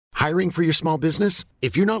Hiring for your small business?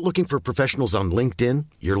 If you're not looking for professionals on LinkedIn,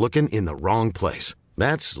 you're looking in the wrong place.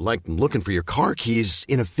 That's like looking for your car keys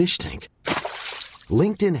in a fish tank.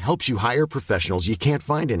 LinkedIn helps you hire professionals you can't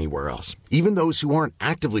find anywhere else, even those who aren't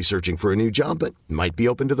actively searching for a new job but might be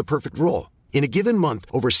open to the perfect role. In a given month,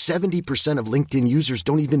 over 70% of LinkedIn users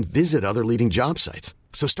don't even visit other leading job sites.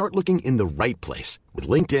 So start looking in the right place. With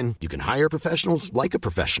LinkedIn, you can hire professionals like a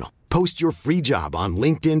professional. Post your free job on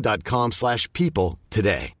linkedin.com/people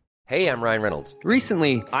today. Hey, I'm Ryan Reynolds.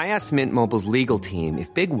 Recently, I asked Mint Mobile's legal team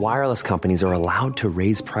if big wireless companies are allowed to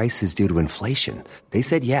raise prices due to inflation. They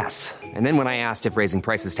said yes. And then when I asked if raising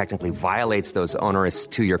prices technically violates those onerous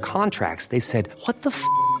 2-year contracts, they said, "What the f***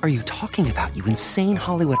 are you talking about, you insane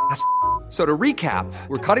Hollywood ass?" So to recap,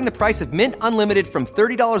 we're cutting the price of Mint Unlimited from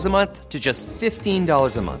 $30 a month to just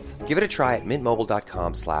 $15 a month. Give it a try at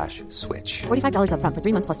mintmobile.com/switch. $45 up front for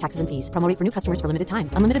 3 months plus taxes and fees. Promo rate for new customers for limited time.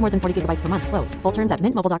 Unlimited more than 40 gigabytes per month. Slows full terms at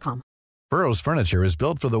mintmobile.com. Burrow's furniture is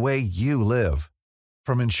built for the way you live.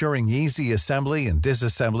 From ensuring easy assembly and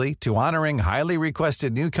disassembly to honoring highly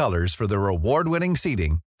requested new colors for their award-winning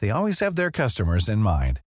seating, they always have their customers in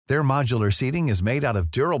mind. Their modular seating is made out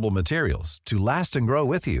of durable materials to last and grow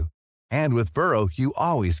with you. And with Burrow, you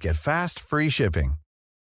always get fast, free shipping.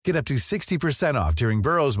 Get up to 60% off during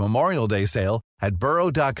Burrow's Memorial Day sale at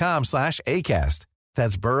burrow.com/ACAST.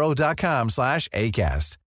 That's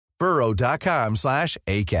burrow.com/ACAST.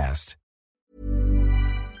 burrow.com/ACAST.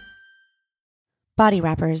 Body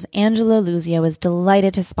Wrappers, Angela Luzio is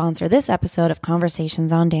delighted to sponsor this episode of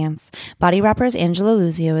Conversations on Dance. Body Wrappers Angela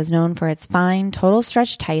Luzio is known for its fine, total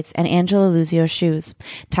stretch tights and Angela Luzio shoes.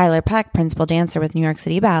 Tyler Peck, principal dancer with New York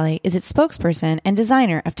City Ballet, is its spokesperson and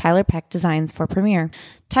designer of Tyler Peck Designs for Premiere.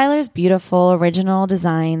 Tyler's beautiful, original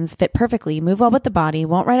designs fit perfectly, move well with the body,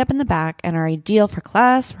 won't ride up in the back, and are ideal for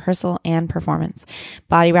class, rehearsal, and performance.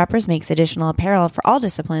 Body Wrappers makes additional apparel for all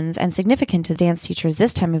disciplines, and significant to dance teachers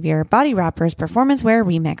this time of year, Body Wrappers Performance Wear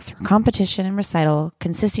Remix for competition and recital,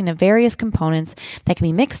 consisting of various components that can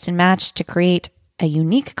be mixed and matched to create a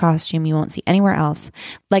unique costume you won't see anywhere else,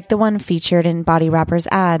 like the one featured in Body Wrappers'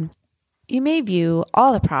 ad. You may view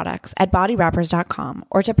all the products at bodywrappers.com,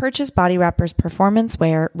 or to purchase Body Wrappers Performance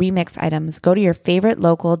Wear Remix items, go to your favorite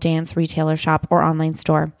local dance retailer shop or online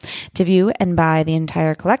store. To view and buy the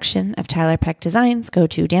entire collection of Tyler Peck designs, go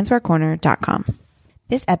to dancewearcorner.com.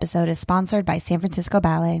 This episode is sponsored by San Francisco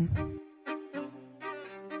Ballet.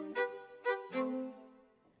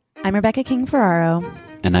 I'm Rebecca King-Ferraro.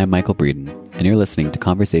 And I'm Michael Breeden, and you're listening to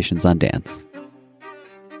Conversations on Dance.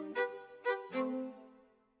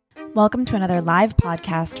 Welcome to another live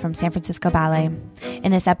podcast from San Francisco Ballet.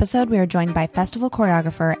 In this episode, we are joined by festival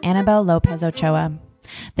choreographer Annabelle Lopez Ochoa.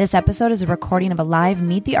 This episode is a recording of a live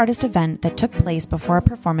Meet the Artist event that took place before a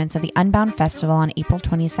performance of the Unbound Festival on April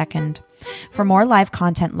 22nd. For more live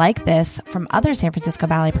content like this from other San Francisco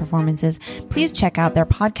Ballet performances, please check out their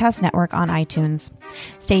podcast network on iTunes.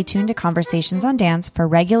 Stay tuned to Conversations on Dance for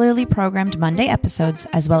regularly programmed Monday episodes,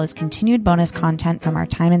 as well as continued bonus content from our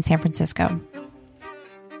time in San Francisco.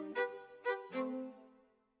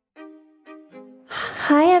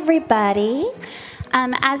 Hi, everybody.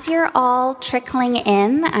 As you're all trickling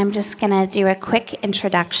in, I'm just going to do a quick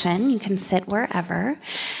introduction. You can sit wherever.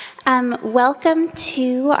 Welcome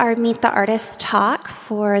to our Meet the Artist talk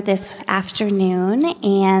for this afternoon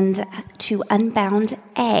and to Unbound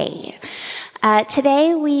A.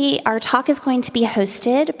 Today, our talk is going to be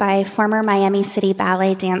hosted by former Miami City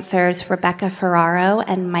Ballet dancers Rebecca Ferraro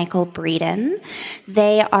and Michael Breeden.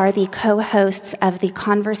 They are the co-hosts of the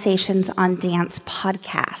Conversations on Dance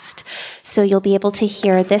podcast. So you'll be able to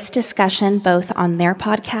hear this discussion both on their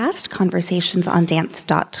podcast,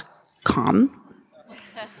 conversationsondance.com,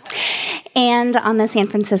 and on the San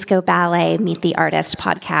Francisco Ballet Meet the Artist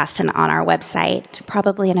podcast and on our website,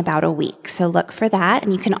 probably in about a week. So look for that.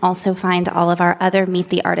 And you can also find all of our other Meet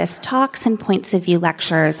the Artist talks and points of view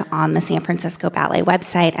lectures on the San Francisco Ballet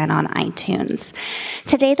website and on iTunes.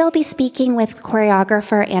 Today they'll be speaking with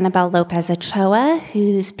choreographer Annabelle Lopez Ochoa,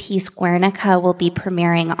 whose piece Guernica will be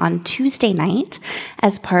premiering on Tuesday night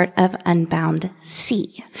as part of Unbound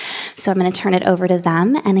C. So I'm going to turn it over to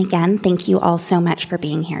them. And again, thank you all so much for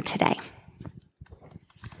being here today.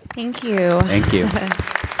 Thank you. Thank you.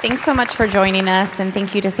 Thanks so much for joining us, and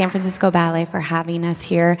thank you to San Francisco Ballet for having us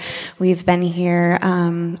here. We've been here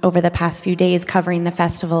over the past few days covering the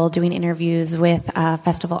festival, doing interviews with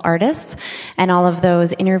festival artists, and all of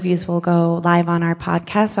those interviews will go live on our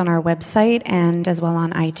podcast, on our website, and as well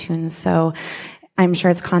on iTunes. So I'm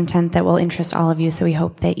sure it's content that will interest all of you, so we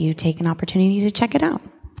hope that you take an opportunity to check it out.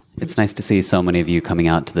 It's nice to see so many of you coming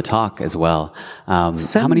out to the talk as well. How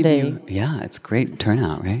many of you? Yeah, it's great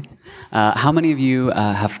turnout, right? How many of you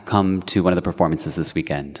have come to one of the performances this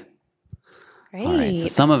weekend? Great. All right, so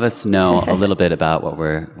some of us know a little bit about what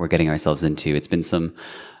we're getting ourselves into. It's been some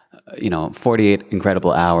 48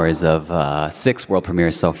 incredible hours of 6 world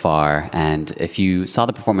premieres so far. And if you saw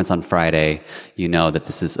the performance on Friday, you know that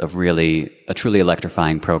this is a truly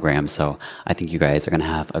electrifying program. So I think you guys are going to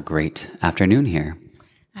have a great afternoon here.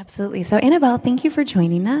 Absolutely. So, Annabelle, thank you for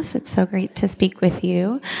joining us. It's so great to speak with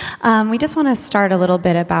you. We just want to start a little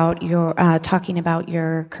bit about talking about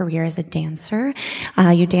your career as a dancer.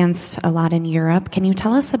 You danced a lot in Europe. Can you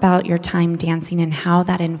tell us about your time dancing and how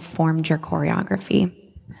that informed your choreography?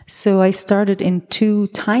 So I started in 2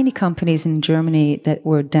 tiny companies in Germany that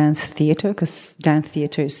were dance theater, because dance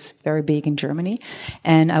theater is very big in Germany.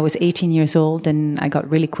 And I was 18 years old, and I got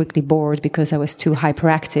really quickly bored because I was too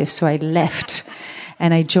hyperactive. So I left,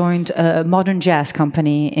 and I joined a modern jazz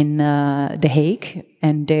company in The Hague,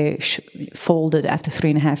 and they folded after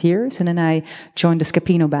 3.5 years. And then I joined the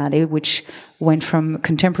Scapino Ballet, which went from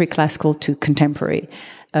contemporary classical to contemporary.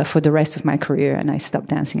 For the rest of my career, and I stopped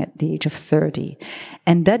dancing at the age of 30.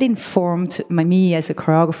 And that informed me as a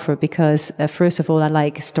choreographer because, first of all, I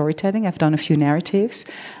like storytelling. I've done a few narratives.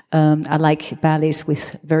 I like ballets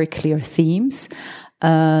with very clear themes.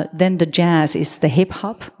 Then the jazz is the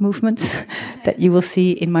hip-hop movements that you will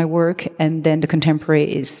see in my work, and then the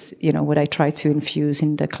contemporary is, what I try to infuse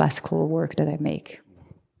in the classical work that I make.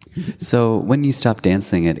 So when you stopped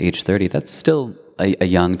dancing at age 30, that's still a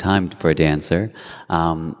young time for a dancer.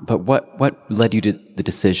 But what led you to the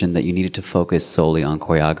decision that you needed to focus solely on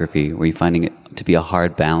choreography? Were you finding it to be a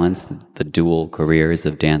hard balance, the dual careers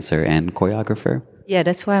of dancer and choreographer? Yeah,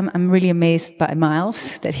 that's why I'm really amazed by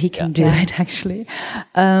Miles, that he can do it, actually.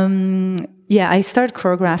 I started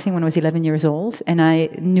choreographing when I was 11 years old, and I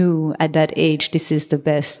knew at that age this is the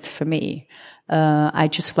best for me. I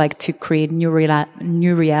just like to create new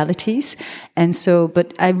realities. And so,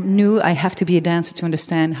 but I knew I have to be a dancer to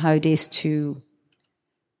understand how it is to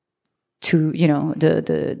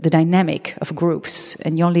the dynamic of groups.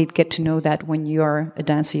 And you only get to know that when you're a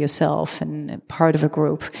dancer yourself and part of a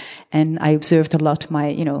group. And I observed a lot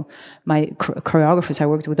my choreographers. I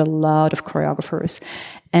worked with a lot of choreographers.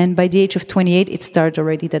 And by the age of 28, it started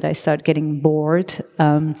already that I started getting bored,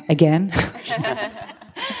 again.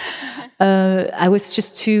 I was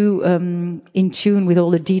just too in tune with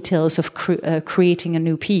all the details of creating a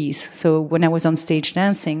new piece. So when I was on stage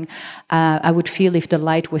dancing, I would feel if the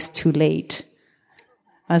light was too late.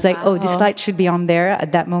 I was like, oh, this light should be on there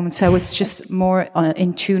at that moment. So I was just more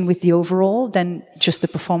in tune with the overall than just the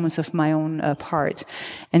performance of my own part.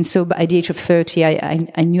 And so by the age of 30,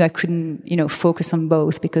 I knew I couldn't, focus on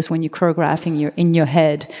both, because when you're choreographing, you're in your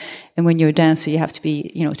head. And when you're a dancer, you have to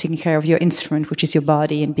be, taking care of your instrument, which is your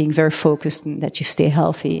body, and being very focused and that you stay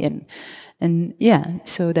healthy. And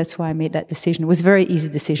so that's why I made that decision. It was a very easy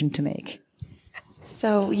decision to make.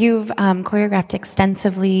 So you've choreographed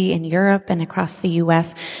extensively in Europe and across the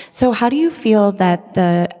U.S. So how do you feel that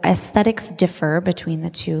the aesthetics differ between the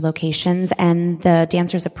 2 locations and the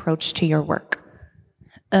dancer's approach to your work?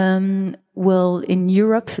 Well, in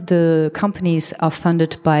Europe, the companies are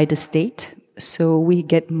funded by the state. So we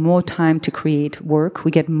get more time to create work. We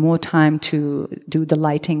get more time to do the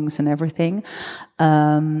lightings and everything.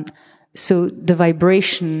 So the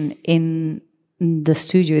vibration in the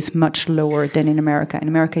studio is much lower than in America. In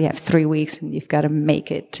America, you have 3 weeks and you've got to make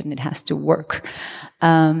it, and it has to work.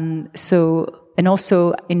 And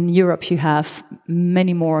also in Europe, you have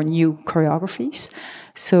many more new choreographies.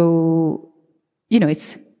 So,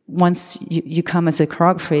 it's once you come as a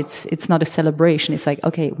choreographer, it's not a celebration. It's like,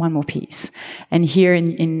 okay, one more piece. And here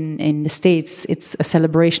in the States, it's a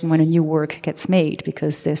celebration when a new work gets made,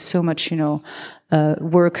 because there's so much,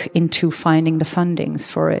 work into finding the fundings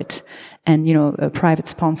for it. And, private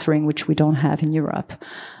sponsoring, which we don't have in Europe.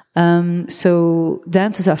 So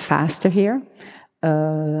dancers are faster here.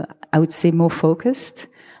 I would say more focused.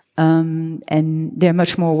 And they're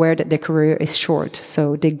much more aware that their career is short.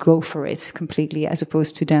 So they go for it completely, as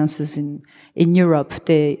opposed to dancers in Europe.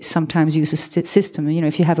 They sometimes use a system.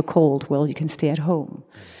 If you have a cold, well, you can stay at home.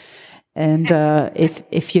 And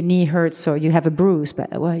if your knee hurts or you have a bruise,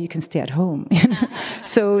 you can stay at home.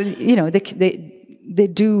 So, they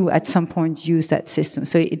do at some point use that system.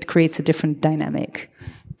 So it creates a different dynamic.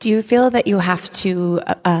 Do you feel that you have to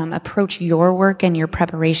approach your work and your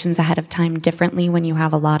preparations ahead of time differently when you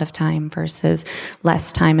have a lot of time versus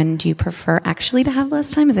less time? And do you prefer actually to have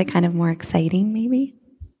less time? Is it kind of more exciting, maybe?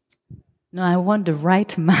 No, I want the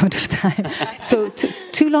right amount of time. So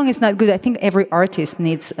too long is not good. I think every artist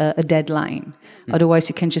needs a deadline. Otherwise,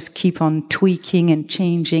 you can just keep on tweaking and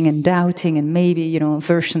changing and doubting, and maybe,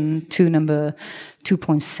 version 2, number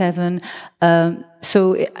 2.7.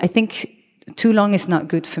 So I think too long is not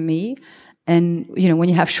good for me. And, when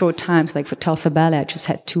you have short times, like for Tulsa Ballet, I just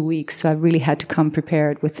had 2 weeks. So I really had to come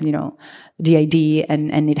prepared with, the idea,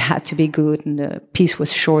 and it had to be good. And the piece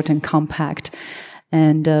was short and compact.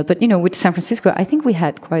 And, but, with San Francisco, I think we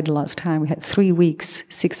had quite a lot of time. We had 3 weeks,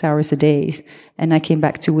 6 hours a day. And I came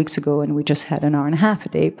back 2 weeks ago and we just had an hour and a half a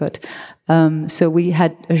day. But, so we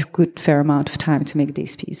had a good fair amount of time to make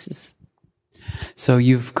these pieces. So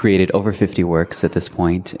you've created over 50 works at this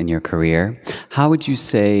point in your career. How would you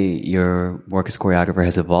say your work as a choreographer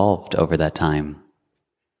has evolved over that time?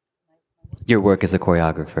 Your work as a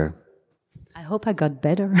choreographer. I hope I got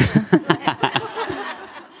better.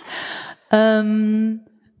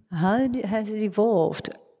 How has it evolved?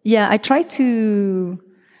 Yeah, I try to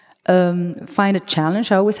find a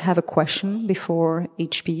challenge. I always have a question before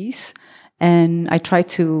each piece, and I try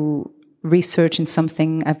to research in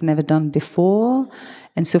something I've never done before.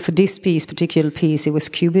 And so for this particular piece, it was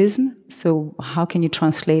cubism. So how can you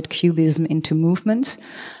translate cubism into movements?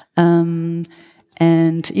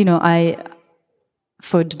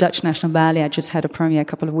 For the Dutch National Ballet, I just had a premiere a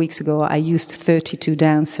couple of weeks ago. I used 32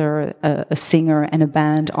 dancers, a singer, and a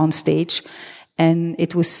band on stage. And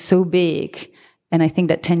it was so big. And I think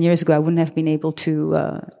that 10 years ago, I wouldn't have been able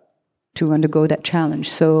to undergo that challenge.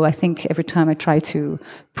 So I think every time I try to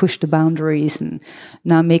push the boundaries, and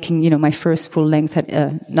now making, my first full length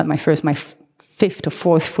my fifth or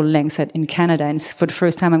fourth full length in Canada. And for the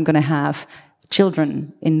first time, I'm going to have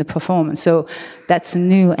children in the performance. So that's a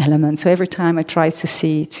new element. So every time I try to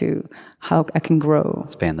see how I can grow.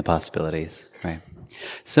 Expand the possibilities, right?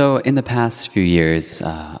 So in the past few years,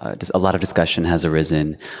 a lot of discussion has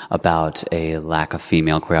arisen about a lack of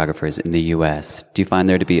female choreographers in the US. Do you find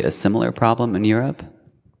there to be a similar problem in Europe?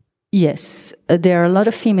 Yes, there are a lot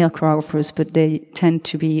of female choreographers, but they tend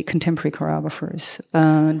to be contemporary choreographers.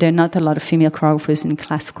 There are not a lot of female choreographers in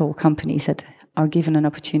classical companies that are given an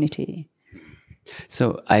opportunity.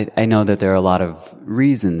 So I know that there are a lot of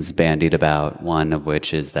reasons bandied about, one of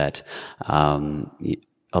which is that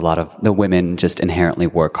a lot of the women just inherently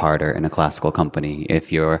work harder in a classical company.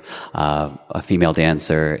 If you're a female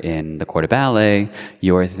dancer in the Corps de Ballet,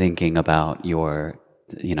 you're thinking about your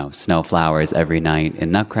snow flowers every night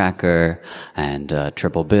in Nutcracker and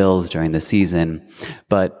triple bills during the season.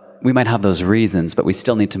 But we might have those reasons, but we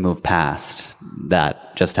still need to move past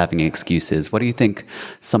that, just having excuses. What do you think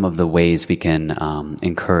some of the ways we can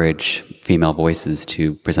encourage female voices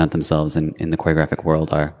to present themselves in the choreographic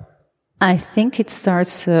world are? I think it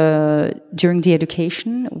starts during the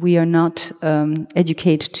education. We are not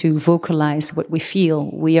educated to vocalize what we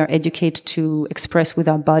feel. We are educated to express with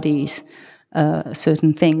our bodies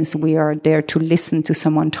certain things. We are there to listen to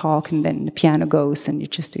someone talk, and then the piano goes and you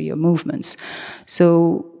just do your movements.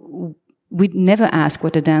 So we never ask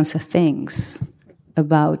what the dancer thinks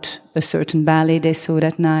about a certain ballet they saw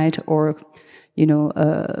that night, or,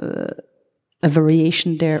 a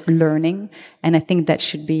variation they're learning. And I think that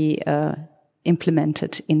should be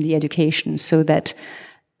implemented in the education, so that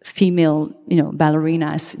female,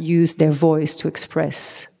 ballerinas use their voice to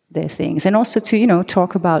express their things, and also to,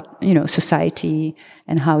 talk about, society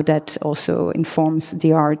and how that also informs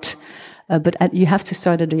the art. But you have to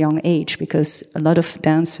start at a young age, because a lot of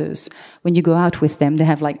dancers, when you go out with them, they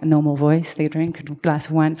have like a normal voice. They drink a glass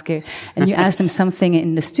of wine, and you ask them something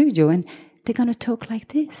in the studio, and they're going to talk like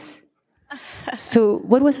this. So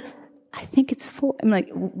I think it's I'm like,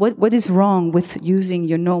 what is wrong with using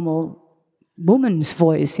your normal woman's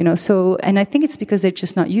voice, So, and I think it's because they're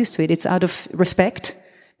just not used to it. It's out of respect,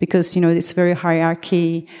 because, it's very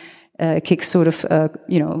hierarchy, sort of,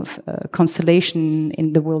 constellation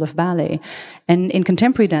in the world of ballet. And in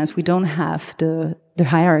contemporary dance, we don't have the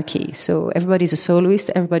hierarchy. So everybody's a soloist,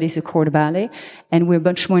 everybody's a corps de ballet, and we're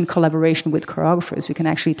much more in collaboration with choreographers. We can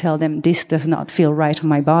actually tell them, this does not feel right on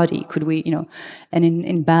my body. Could we, and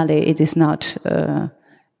in ballet, it is not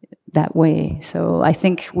that way. So I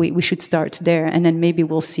think we should start there, and then maybe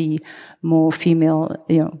we'll see more female,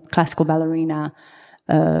 classical ballerina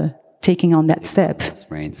taking on that step.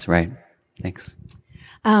 Reins, right. Thanks.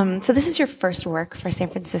 So this is your first work for San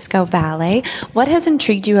Francisco Ballet. What has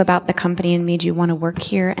intrigued you about the company and made you want to work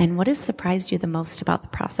here? And what has surprised you the most about the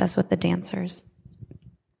process with the dancers?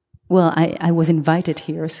 Well, I was invited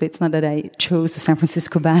here, so it's not that I chose the San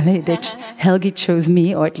Francisco Ballet. That Helgi chose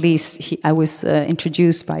me, or at least I was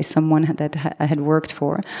introduced by someone that I had worked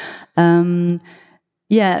for.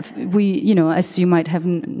 Yeah, as you might have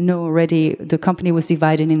know already, the company was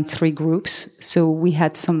divided in 3 groups. So we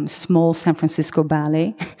had some small San Francisco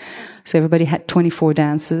ballet. So everybody had 24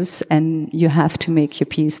 dances, and you have to make your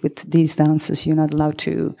piece with these dances. You're not allowed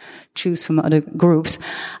to choose from other groups.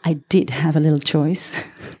 I did have a little choice.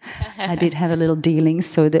 I did have a little dealing.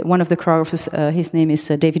 So one of the choreographers, his name is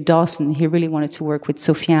David Dawson. He really wanted to work with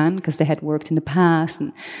Sofiane because they had worked in the past,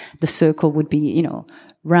 and the circle would be,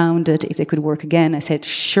 rounded if they could work again. I said,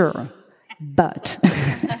 sure, but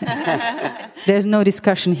there's no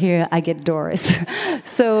discussion here. I get Doris.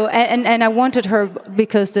 So, and I wanted her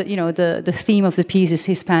because the theme of the piece is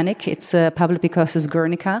Hispanic. It's Pablo Picasso's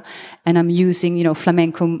Guernica, and I'm using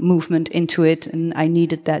flamenco movement into it, and I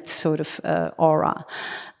needed that sort of aura.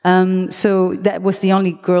 So that was the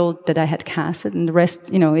only girl that I had casted, and the rest,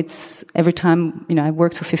 it's every time, I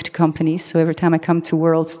worked for 50 companies, so every time I come to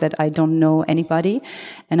worlds that I don't know anybody,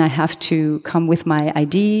 and I have to come with my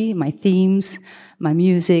ID, my themes, my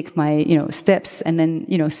music, my, steps, and then,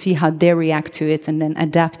 see how they react to it, and then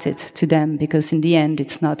adapt it to them, because in the end,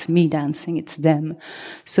 it's not me dancing, it's them.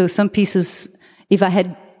 So some pieces, if I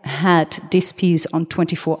had this piece on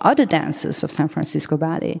 24 other dances of San Francisco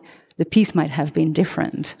Ballet, the piece might have been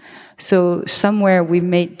different. So somewhere we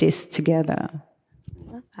made this together.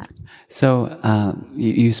 Love that. So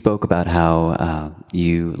you spoke about how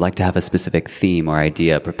you like to have a specific theme or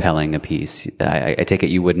idea propelling a piece. I take it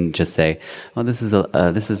you wouldn't just say, "Oh, this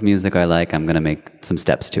is music I like. I'm going to make some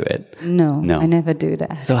steps to it." No, I never do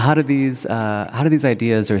that. So how do these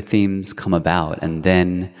ideas or themes come about, and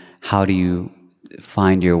then how do you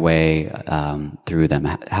find your way through them?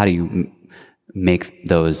 How do you make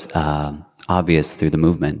those obvious through the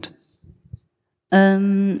movement?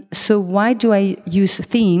 So why do I use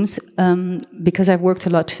themes? Because I've worked a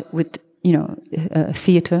lot with,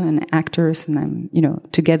 theater and actors, and I'm,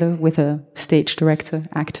 together with a stage director,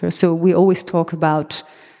 actor. So we always talk about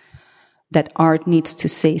that art needs to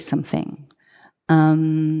say something.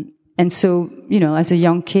 And so, as a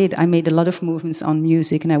young kid, I made a lot of movements on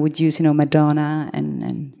music, and I would use, Madonna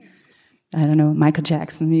and I don't know, Michael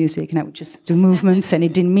Jackson music, and I would just do movements, and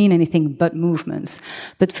it didn't mean anything but movements.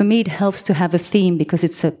 But for me, it helps to have a theme because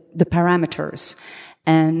it's the parameters,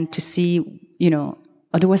 and to see,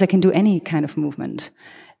 otherwise I can do any kind of movement.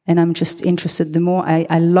 And I'm just interested, the more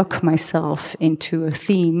I lock myself into a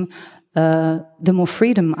theme, the more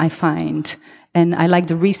freedom I find. And I like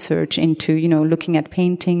the research into, looking at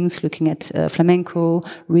paintings, looking at flamenco,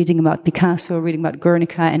 reading about Picasso, reading about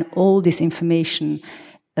Guernica, and all this information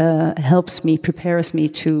helps me, prepares me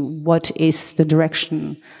to what is the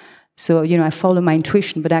direction. So, I follow my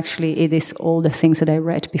intuition, but actually it is all the things that I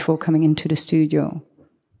read before coming into the studio.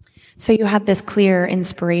 So you had this clear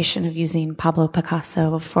inspiration of using Pablo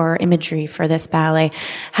Picasso for imagery for this ballet.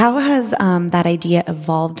 How has that idea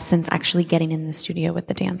evolved since actually getting in the studio with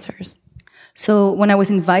the dancers? So when I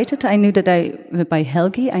was invited, I knew that by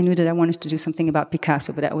Helgi, I knew that I wanted to do something about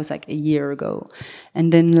Picasso, but that was like a year ago.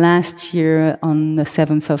 And then last year, on the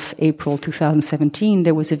 7th of April 2017,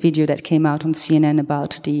 there was a video that came out on CNN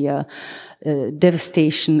about the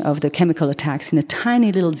devastation of the chemical attacks in a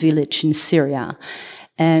tiny little village in Syria.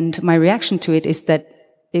 And my reaction to it is that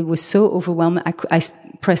it was so overwhelming. I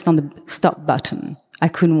pressed on the stop button. I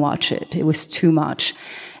couldn't watch it. It was too much.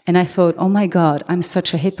 And I thought, oh my God, I'm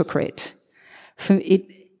such a hypocrite.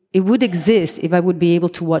 It would exist if I would be able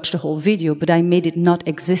to watch the whole video, but I made it not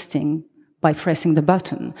existing by pressing the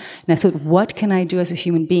button. And I thought, what can I do as a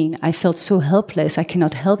human being? I felt so helpless. I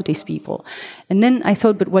cannot help these people. And then I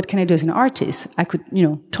thought, but what can I do as an artist? I could,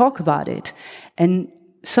 talk about it. And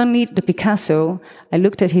suddenly the Picasso, I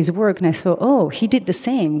looked at his work and I thought, oh, he did the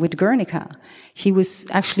same with Guernica. He was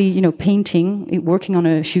actually, painting, working on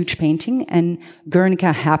a huge painting, and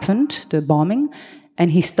Guernica happened, the bombing, and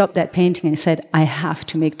he stopped that painting and said, I have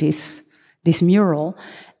to make this mural.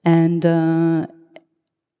 And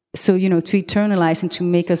so, to eternalize and to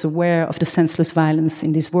make us aware of the senseless violence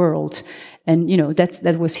in this world. And,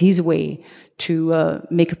 that was his way to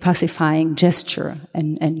make a pacifying gesture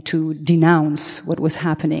and to denounce what was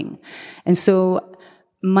happening. And so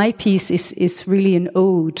my piece is really an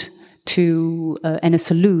ode to and a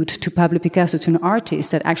salute to Pablo Picasso, to an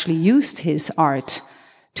artist that actually used his art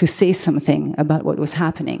to say something about what was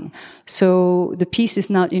happening. So the piece is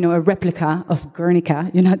not, a replica of Guernica.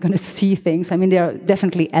 You're not going to see things. I mean, there are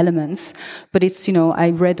definitely elements, but it's, I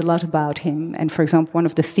read a lot about him. And for example, one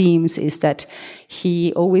of the themes is that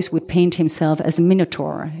he always would paint himself as a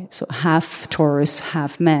minotaur, so half Taurus,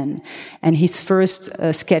 half man. And his first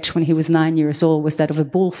sketch when he was 9 years old was that of a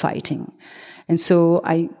bullfighting. And so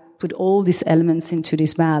I put all these elements into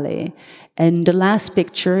this ballet. And the last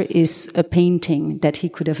picture is a painting that he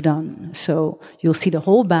could have done. So you'll see the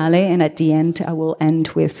whole ballet, and at the end, I will end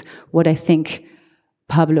with what I think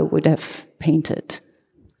Pablo would have painted.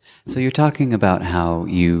 So you're talking about how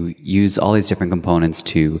you use all these different components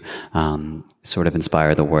to sort of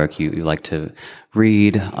inspire the work. You like to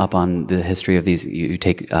read up on the history of these. You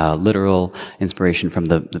take literal inspiration from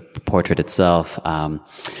the portrait itself.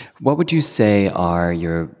 What would you say are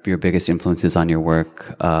your biggest influences on your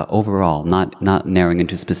work overall? Not narrowing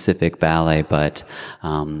into specific ballet, but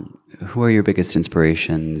who are your biggest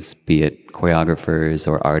inspirations, be it choreographers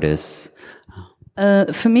or artists?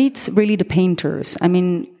 For me, it's really the painters. I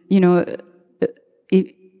mean,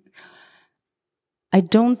 I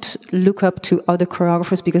don't look up to other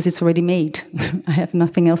choreographers because it's already made. I have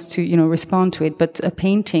nothing else to, respond to it. But a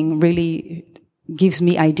painting really gives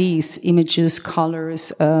me ideas, images,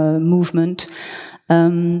 colors, movement.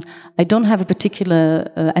 I don't have a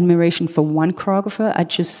particular admiration for one choreographer.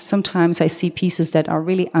 Sometimes I see pieces that are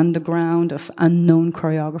really underground of unknown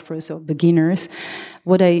choreographers or beginners.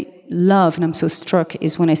 What I love, and I'm so struck,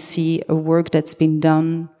 is when I see a work that's been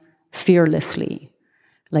done fearlessly.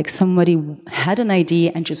 Like somebody had an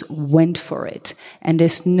idea and just went for it, and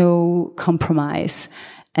there's no compromise.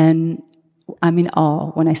 And I'm in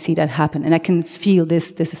awe when I see that happen. And I can feel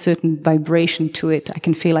there's a certain vibration to it. I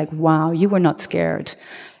can feel like, wow, you were not scared.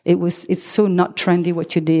 It's so not trendy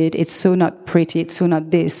what you did. It's so not pretty. It's so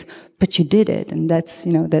not this, but you did it. And that's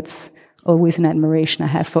always an admiration I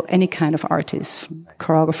have for any kind of artists,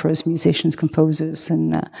 choreographers, musicians, composers,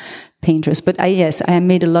 and painters. But I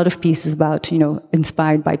made a lot of pieces about,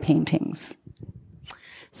 inspired by paintings.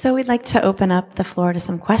 So we'd like to open up the floor to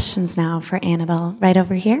some questions now for Annabelle, right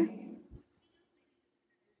over here.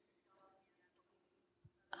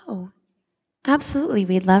 Oh, absolutely.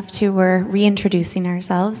 We'd love to. We're reintroducing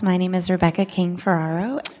ourselves. My name is Rebecca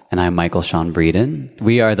King-Ferraro. And I'm Michael Sean Breeden.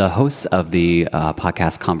 We are the hosts of the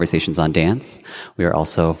podcast Conversations on Dance. We are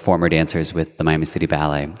also former dancers with the Miami City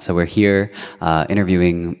Ballet. So we're here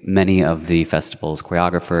interviewing many of the festival's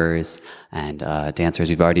choreographers and dancers.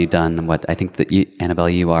 We've already done what I think that Annabelle,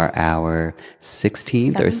 you are our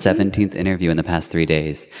 16th or 17th interview in the past 3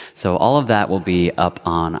 days. So all of that will be up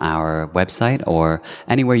on our website or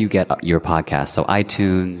anywhere you get your podcast. So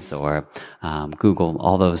iTunes or Google,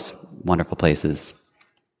 all those wonderful places.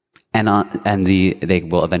 And they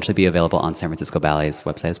will eventually be available on San Francisco Ballet's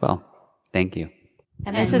website as well. Thank you.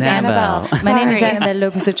 And this is Annabelle. My name is Annabelle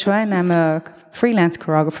Lopez Ochoa, and I'm a freelance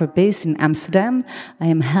choreographer based in Amsterdam. I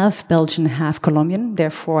am half Belgian, half Colombian.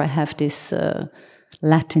 Therefore, I have this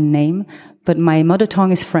Latin name. But my mother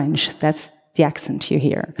tongue is French. That's the accent you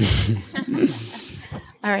hear.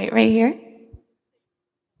 All right here.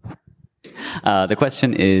 The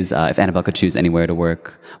question is, if Annabelle could choose anywhere to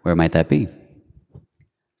work, where might that be?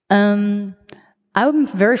 I'm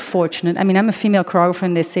very fortunate. I mean, I'm a female choreographer,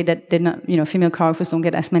 and they say that female choreographers don't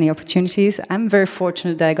get as many opportunities. I'm very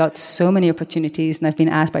fortunate that I got so many opportunities, and I've been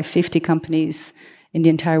asked by 50 companies in the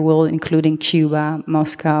entire world, including Cuba,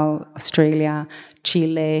 Moscow, Australia,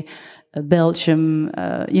 Chile, Belgium,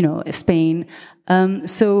 Spain.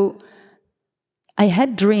 So I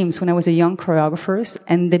had dreams when I was a young choreographer,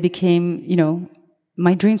 and they became,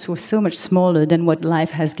 my dreams were so much smaller than what life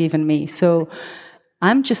has given me. So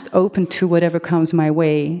I'm just open to whatever comes my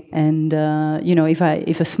way, and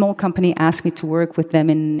if a small company asks me to work with them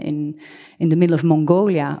in the middle of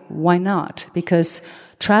Mongolia, why not? Because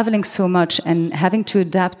traveling so much and having to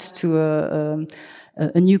adapt to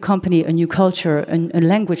a new company, a new culture, a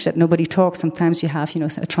language that nobody talks. Sometimes you have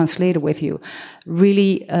a translator with you.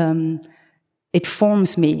 Really, it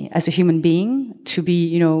forms me as a human being to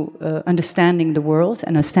be, understanding the world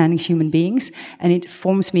and understanding human beings. And it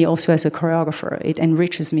forms me also as a choreographer. It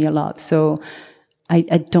enriches me a lot. So I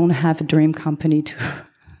don't have a dream company to.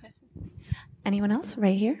 Anyone else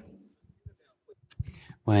right here?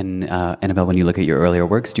 Annabelle, when you look at your earlier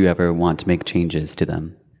works, do you ever want to make changes to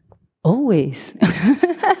them? Always.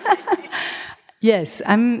 Yes.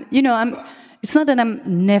 It's not that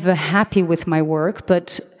I'm never happy with my work,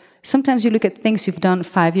 but sometimes you look at things you've done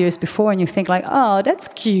 5 years before and you think like, oh, that's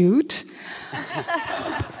cute.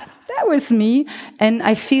 That was me. And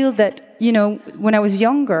I feel that, when I was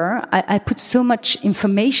younger, I put so much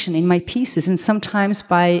information in my pieces, and sometimes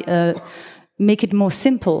by make it more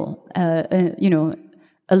simple,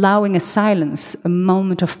 allowing a silence, a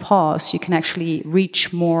moment of pause, you can actually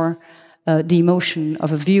reach more the emotion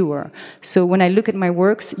of a viewer. So when I look at my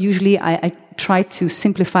works, usually I try to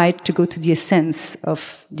simplify it to go to the essence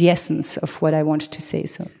of what I wanted to say.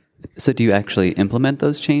 So So do you actually implement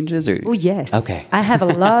those changes? Or? Oh, yes. Okay. I have a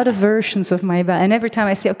lot of versions of my ballet. And every time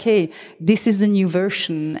I say, okay, this is the new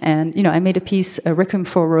version. And, I made a piece, Requiem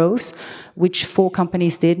for a Rose, which 4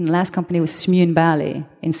 companies did. And the last company was Smune Ballet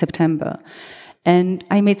in September. And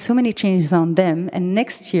I made so many changes on them. And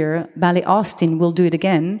next year, Ballet Austin will do it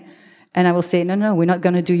again. And I will say, no, we're not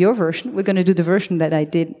going to do your version. We're going to do the version that I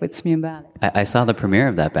did with Smune Ballet. I saw the premiere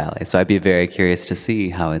of that ballet, so I'd be very curious to see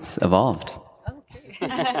how it's evolved.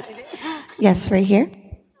 Yes, right here.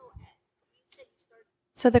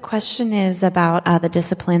 So the question is about the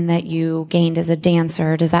discipline that you gained as a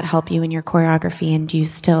dancer. Does that help you in your choreography, and do you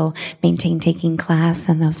still maintain taking class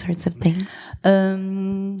and those sorts of things?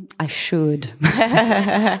 I should.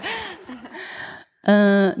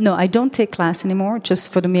 No, I don't take class anymore,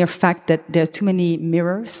 just for the mere fact that there are too many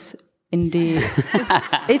mirrors in the...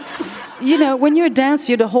 It's, when you're a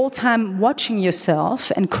dancer, you're the whole time watching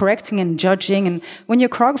yourself and correcting and judging. And when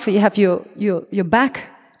you're a choreographer, you have your back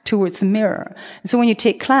towards the mirror. And so when you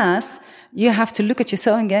take class, you have to look at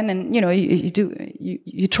yourself again, and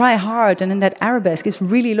you try hard, and then that arabesque is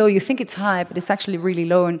really low. You think it's high, but it's actually really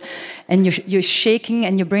low, and you're shaking,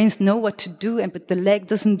 and your brains know what to do, but the leg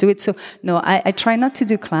doesn't do it. So no, I try not to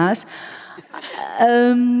do class.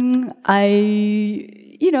 I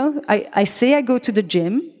say I go to the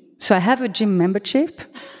gym, so I have a gym membership.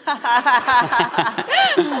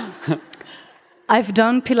 I've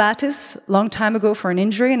done Pilates a long time ago for an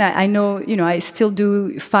injury, and I know, I still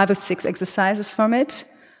do 5 or 6 exercises from it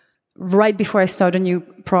right before I start a new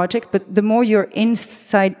project. But the more you're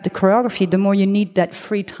inside the choreography, the more you need that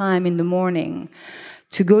free time in the morning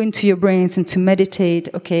to go into your brains and to meditate.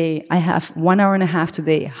 Okay, I have 1 hour and a half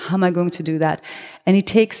today. How am I going to do that? And it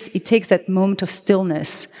takes that moment of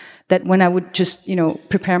stillness that when I would just,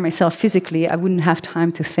 prepare myself physically, I wouldn't have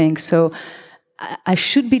time to think. So I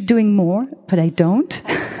should be doing more, but I don't.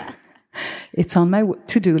 It's on my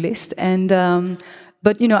to-do list. And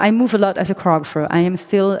but I move a lot as a choreographer. I am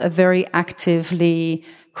still a very actively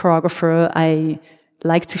choreographer. I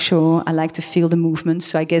like to show. I like to feel the movement.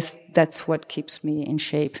 So I guess that's what keeps me in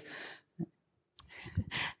shape.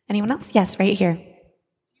 Anyone else? Yes, right here.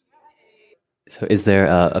 So is there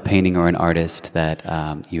a painting or an artist that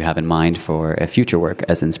you have in mind for a future work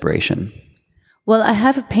as inspiration? Well, I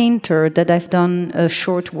have a painter that I've done a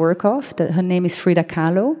short work of. Her name is Frida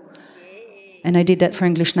Kahlo. And I did that for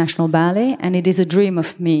English National Ballet. And it is a dream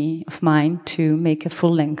of mine, to make a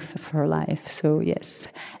full length of her life. So, yes.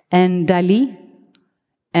 And Dali.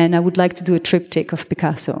 And I would like to do a triptych of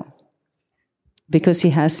Picasso, because he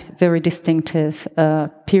has very distinctive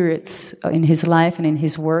periods in his life and in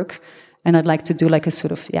his work. And I'd like to do like a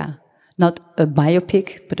sort of, not a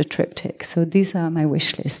biopic, but a triptych. So these are my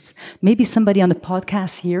wish lists. Maybe somebody on the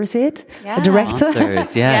podcast hears it. Yeah. A director.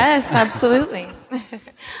 Authors, yes. Yes, absolutely.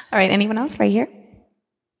 All right, anyone else right here?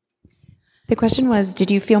 The question was,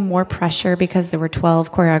 did you feel more pressure because there were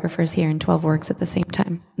 12 choreographers here and 12 works at the same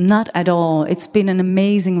time? Not at all. It's been an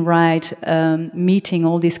amazing ride meeting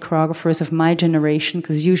all these choreographers of my generation,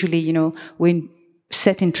 because usually, when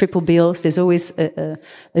set in triple bills, there's always a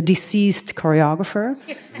deceased choreographer.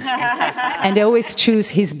 And they always choose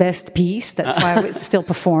his best piece. That's why it still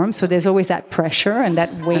performs. So there's always that pressure and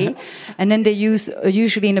that way. And then they use,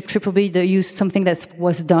 usually in a triple B, they use something that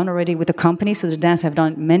was done already with the company. So the dancers have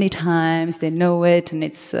done it many times. They know it. And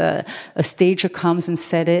it's a stager comes and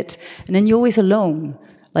set it. And then you're always alone.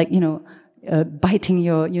 Like, biting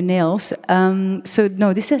your nails. So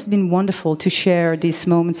no, this has been wonderful to share these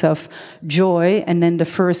moments of joy, and then the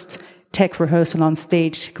first tech rehearsal on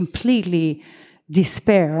stage, completely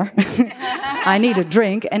despair. I need a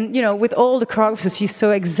drink. And, with all the choreographers, you saw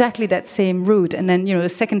exactly that same route. And then, the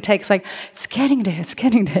second take's like, it's getting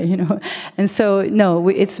there. And so, no,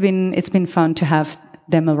 it's been fun to have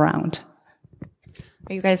them around.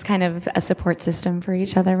 Are you guys kind of a support system for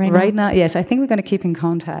each other right now? Right now, yes. I think we're going to keep in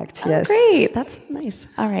contact. Yes. Great. That's nice.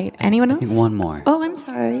 All right. Anyone else? One more. Oh, I'm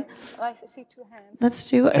sorry. Oh, I see 2 hands. Let's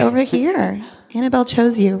do it over here. Annabelle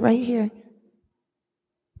chose you right here.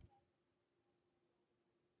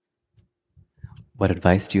 What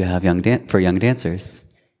advice do you have for young dancers?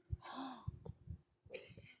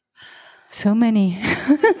 So many.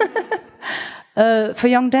 For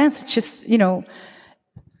young dancers, just,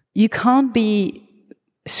 you can't be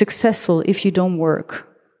successful if you don't work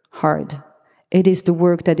hard. It is the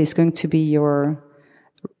work that is going to be your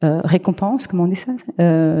récompense, comment on dit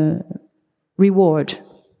ça? Reward.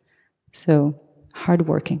 So, hard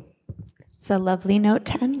working. It's a lovely note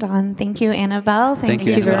to end on. Thank you, Annabelle. Thank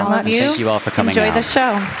you for all of you. Thank you all for coming Enjoy out. the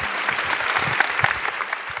show.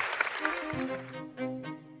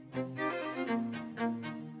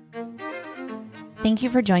 Thank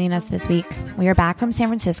you for joining us this week. We are back from San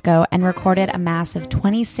Francisco and recorded a massive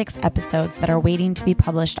 26 episodes that are waiting to be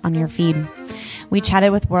published on your feed. We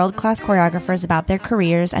chatted with world-class choreographers about their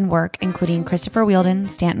careers and work, including Christopher Wheeldon,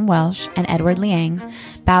 Stanton Welsh, and Edward Liang,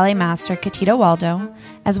 ballet master Katito Waldo,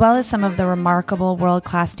 as well as some of the remarkable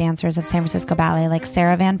world-class dancers of San Francisco Ballet like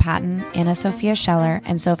Sarah Van Patten, Anna Sophia Scheller,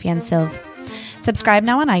 and Sofiane Silv. Subscribe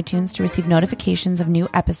now on iTunes to receive notifications of new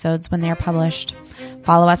episodes when they are published.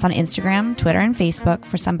 Follow us on Instagram, Twitter, and Facebook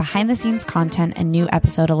for some behind-the-scenes content and new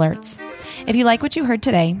episode alerts. If you like what you heard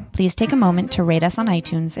today, please take a moment to rate us on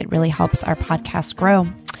iTunes. It really helps our podcast grow.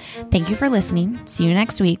 Thank you for listening. See you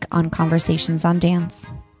next week on Conversations on Dance.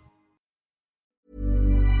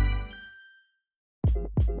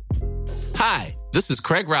 Hi, this is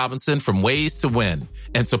Craig Robinson from Ways to Win,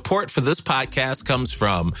 and support for this podcast comes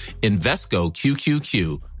from Invesco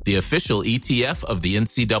QQQ, the official ETF of the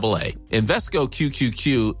NCAA. Invesco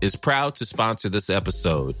QQQ is proud to sponsor this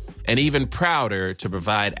episode, and even prouder to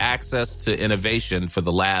provide access to innovation for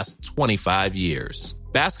the last 25 years.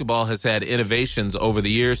 Basketball has had innovations over the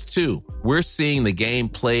years, too. We're seeing the game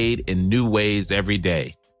played in new ways every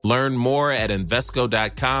day. Learn more at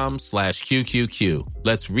Invesco.com/QQQ.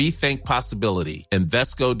 Let's rethink possibility.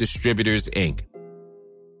 Invesco Distributors, Inc.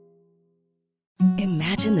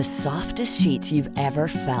 Imagine the softest sheets you've ever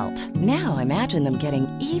felt. Now imagine them getting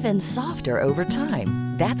even softer over time.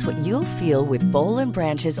 That's what you'll feel with Boll &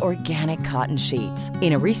 Branch's organic cotton sheets.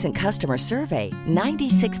 In a recent customer survey,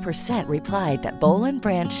 96% replied that Boll &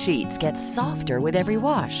 Branch sheets get softer with every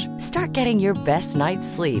wash. Start getting your best night's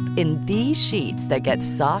sleep in these sheets that get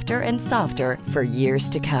softer and softer for years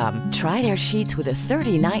to come. Try their sheets with a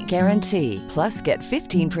 30-night guarantee. Plus, get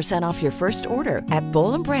 15% off your first order at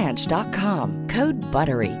bollandbranch.com. Code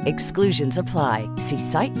BUTTERY. Exclusions apply. See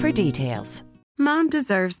site for details. Mom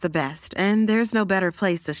deserves the best, and there's no better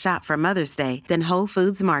place to shop for Mother's Day than Whole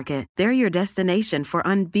Foods Market. They're your destination for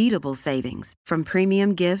unbeatable savings, from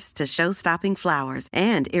premium gifts to show-stopping flowers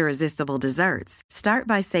and irresistible desserts. Start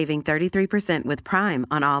by saving 33% with Prime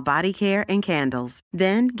on all body care and candles.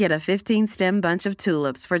 Then get a 15-stem bunch of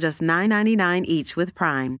tulips for just $9.99 each with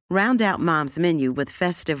Prime. Round out Mom's menu with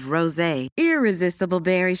festive rosé, irresistible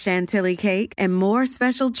berry chantilly cake, and more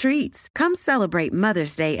special treats. Come celebrate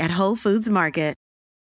Mother's Day at Whole Foods Market.